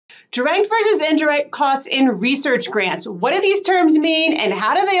Direct versus indirect costs in research grants. What do these terms mean and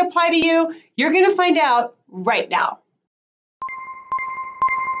how do they apply to you? You're going to find out right now.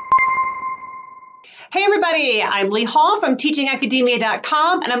 Hey everybody, I'm Leigh Hall from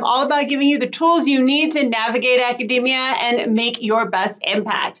teachingacademia.com, and I'm all about giving you the tools you need to navigate academia and make your best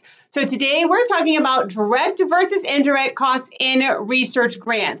impact. So today we're talking about direct versus indirect costs in research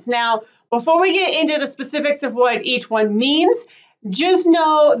grants. Now, before we get into the specifics of what each one means, just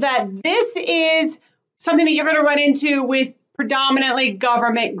know that this is something that you're going to run into with predominantly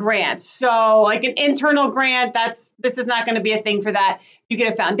government grants. So like an internal grant, this is not going to be a thing for that. You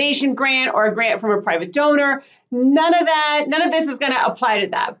get a foundation grant or a grant from a private donor, none of this is going to apply to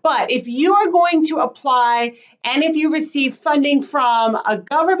that. But if you are going to apply and if you receive funding from a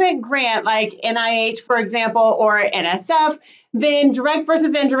government grant like NIH, for example, or NSF, then direct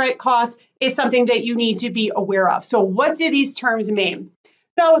versus indirect costs is something that you need to be aware of. So what do these terms mean?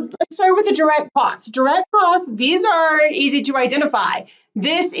 So let's start with the direct costs. Direct costs, these are easy to identify.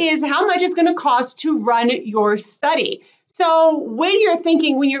 This is how much it's going to cost to run your study. So when you're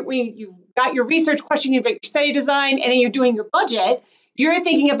thinking, when you've got your research question, you've got your study design, and then you're doing your budget, you're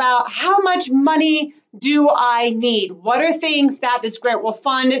thinking about how much money do I need? What are things that this grant will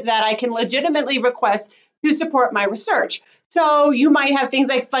fund that I can legitimately request to support my research? So you might have things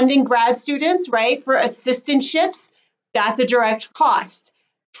like funding grad students, right, for assistantships. That's a direct cost.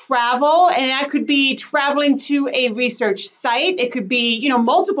 Travel, and that could be traveling to a research site. It could be,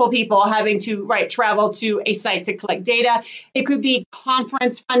 multiple people having to, travel to a site to collect data. It could be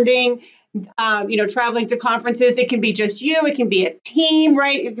conference funding, traveling to conferences. It can be just you. It can be a team,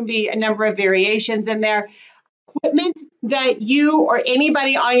 right? It can be a number of variations in there. Equipment that you or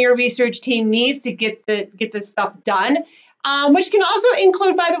anybody on your research team needs to get this stuff done. Which can also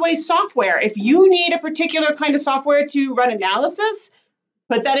include, by the way, software. If you need a particular kind of software to run analysis,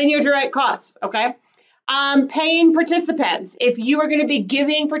 put that in your direct costs, okay? Paying participants. If you are going to be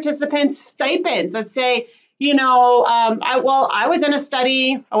giving participants stipends, let's say, I was in a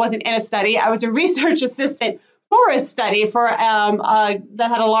study. I wasn't in a study. I was a research assistant for a study that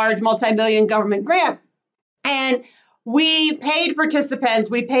had a large multi-million government grant. And we paid participants.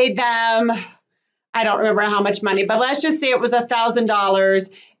 We paid them, I don't remember how much money, but let's just say it was $1,000.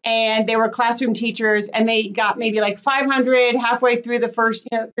 And they were classroom teachers, and they got maybe like 500 halfway through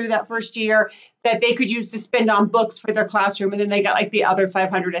through that first year that they could use to spend on books for their classroom, and then they got like the other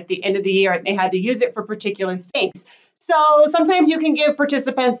 500 at the end of the year, and they had to use it for particular things. So sometimes you can give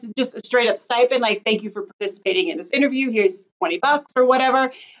participants just a straight up stipend, like thank you for participating in this interview. Here's $20 or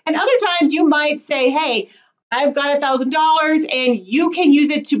whatever. And other times you might say, hey, I've got $1,000 and you can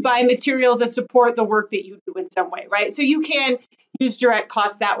use it to buy materials that support the work that you do in some way, right? So you can use direct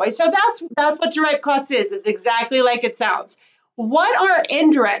costs that way. So that's what direct costs is. It's exactly like it sounds. What are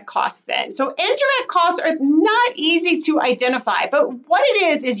indirect costs then? So indirect costs are not easy to identify, but what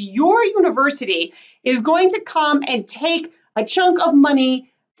it is your university is going to come and take a chunk of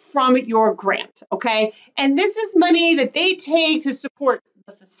money from your grant, okay? And this is money that they take to support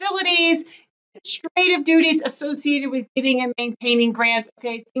the facilities, administrative duties associated with getting and maintaining grants,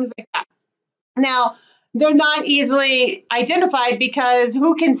 okay, things like that. Now, they're not easily identified because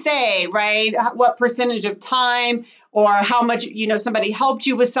who can say, right, what percentage of time or how much, somebody helped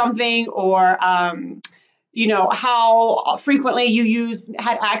you with something or, how frequently you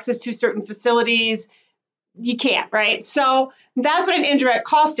had access to certain facilities. You can't, right? So that's what an indirect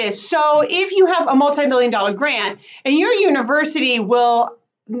cost is. So if you have a multi-million-dollar grant and your university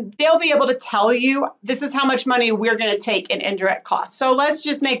they'll be able to tell you this is how much money we're going to take in indirect costs. So let's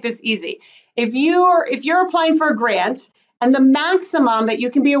just make this easy. If you're applying for a grant and the maximum that you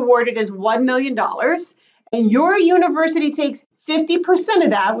can be awarded is $1 million and your university takes 50% of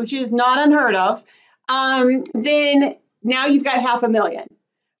that, which is not unheard of, then now you've got $500,000.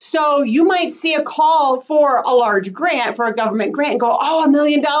 So you might see a call for a large grant, for a government grant, and go, oh, $1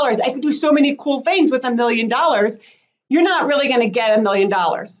 million. I could do so many cool things with $1 million. You're not really going to get $1 million,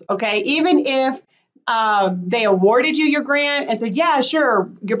 okay? Even if they awarded you your grant and said, yeah, sure,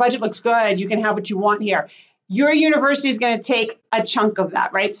 your budget looks good, you can have what you want here. Your university is going to take a chunk of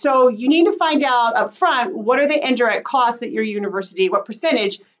that, right? So you need to find out up front, what are the indirect costs at your university? What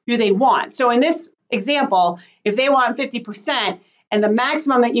percentage do they want? So in this example, if they want 50% and the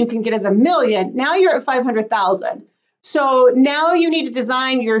maximum that you can get is $1 million, now you're at $500,000. So now you need to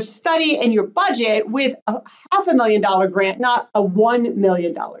design your study and your budget with a $500,000 grant, not a $1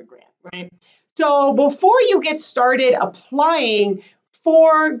 million grant, right? So before you get started applying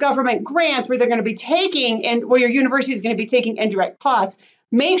for government grants where they're going to be taking and where your university is going to be taking indirect costs,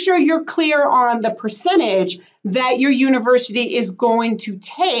 Make sure you're clear on the percentage that your university is going to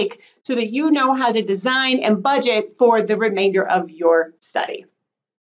take so that you know how to design and budget for the remainder of your study.